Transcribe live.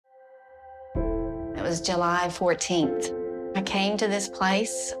It was July 14th. I came to this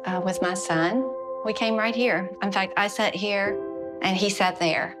place with my son. We came right here. In fact, I sat here and he sat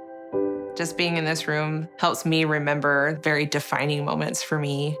there. Just being in this room helps me remember very defining moments for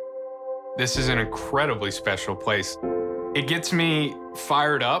me. This is an incredibly special place. It gets me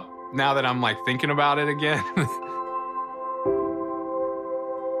fired up now that I'm like thinking about it again.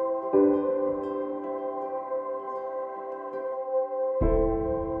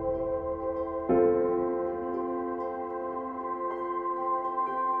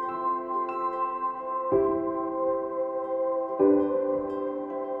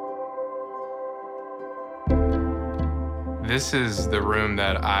 This is the room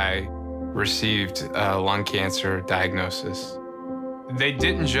that I received a lung cancer diagnosis. They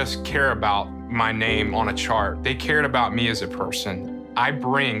didn't just care about my name on a chart. They cared about me as a person. I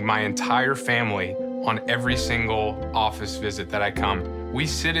bring my entire family on every single office visit that I come. We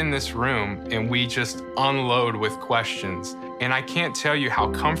sit in this room and we just unload with questions. And I can't tell you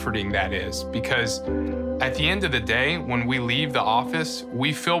how comforting that is, because at the end of the day, when we leave the office,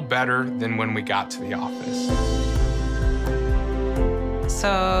 we feel better than when we got to the office.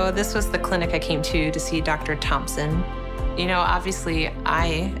 So this was the clinic I came to see Dr. Thompson. You know, obviously,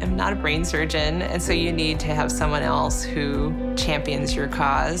 I am not a brain surgeon, and so you need to have someone else who champions your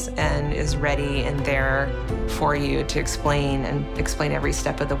cause and is ready and there for you to explain every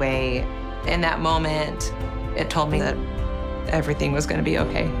step of the way. In that moment, it told me that everything was going to be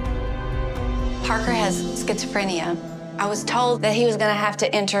okay. Parker has schizophrenia. I was told that he was going to have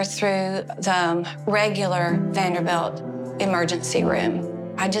to enter through the regular Vanderbilt emergency room.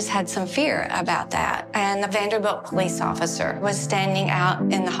 I just had some fear about that. And the Vanderbilt police officer was standing out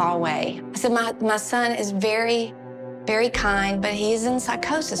in the hallway. I said, my son is very, very kind, but he's in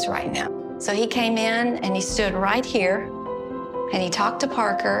psychosis right now. So he came in and he stood right here and he talked to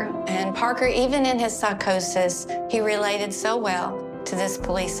Parker. And Parker, even in his psychosis, he related so well to this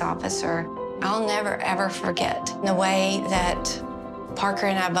police officer. I'll never, ever forget the way that Parker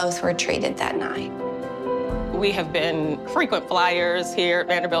and I both were treated that night. We have been frequent flyers here at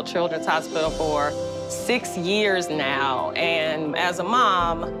Vanderbilt Children's Hospital for 6 years now. And as a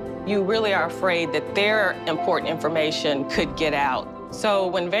mom, you really are afraid that their important information could get out. So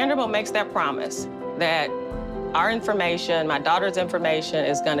when Vanderbilt makes that promise that our information, my daughter's information,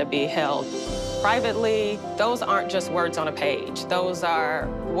 is going to be held privately, those aren't just words on a page. Those are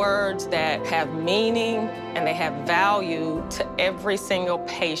words that have meaning and they have value to every single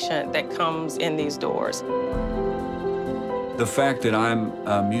patient that comes in these doors. The fact that I'm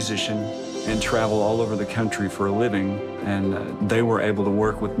a musician and travel all over the country for a living, and they were able to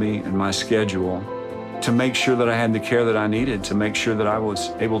work with me and my schedule to make sure that I had the care that I needed, to make sure that I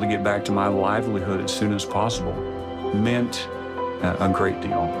was able to get back to my livelihood as soon as possible, meant a great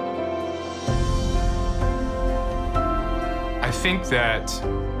deal. I think that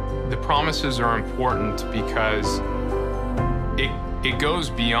the promises are important because it goes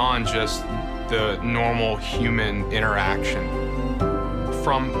beyond just the normal human interaction.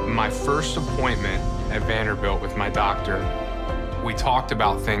 From my first appointment at Vanderbilt with my doctor, we talked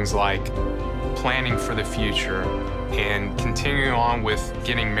about things like planning for the future and continuing on with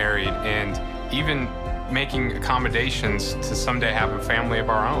getting married and even making accommodations to someday have a family of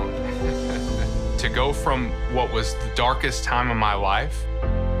our own. To go from what was the darkest time of my life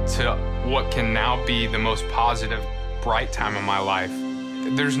to what can now be the most positive, bright time of my life,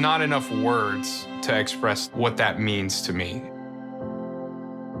 there's not enough words to express what that means to me.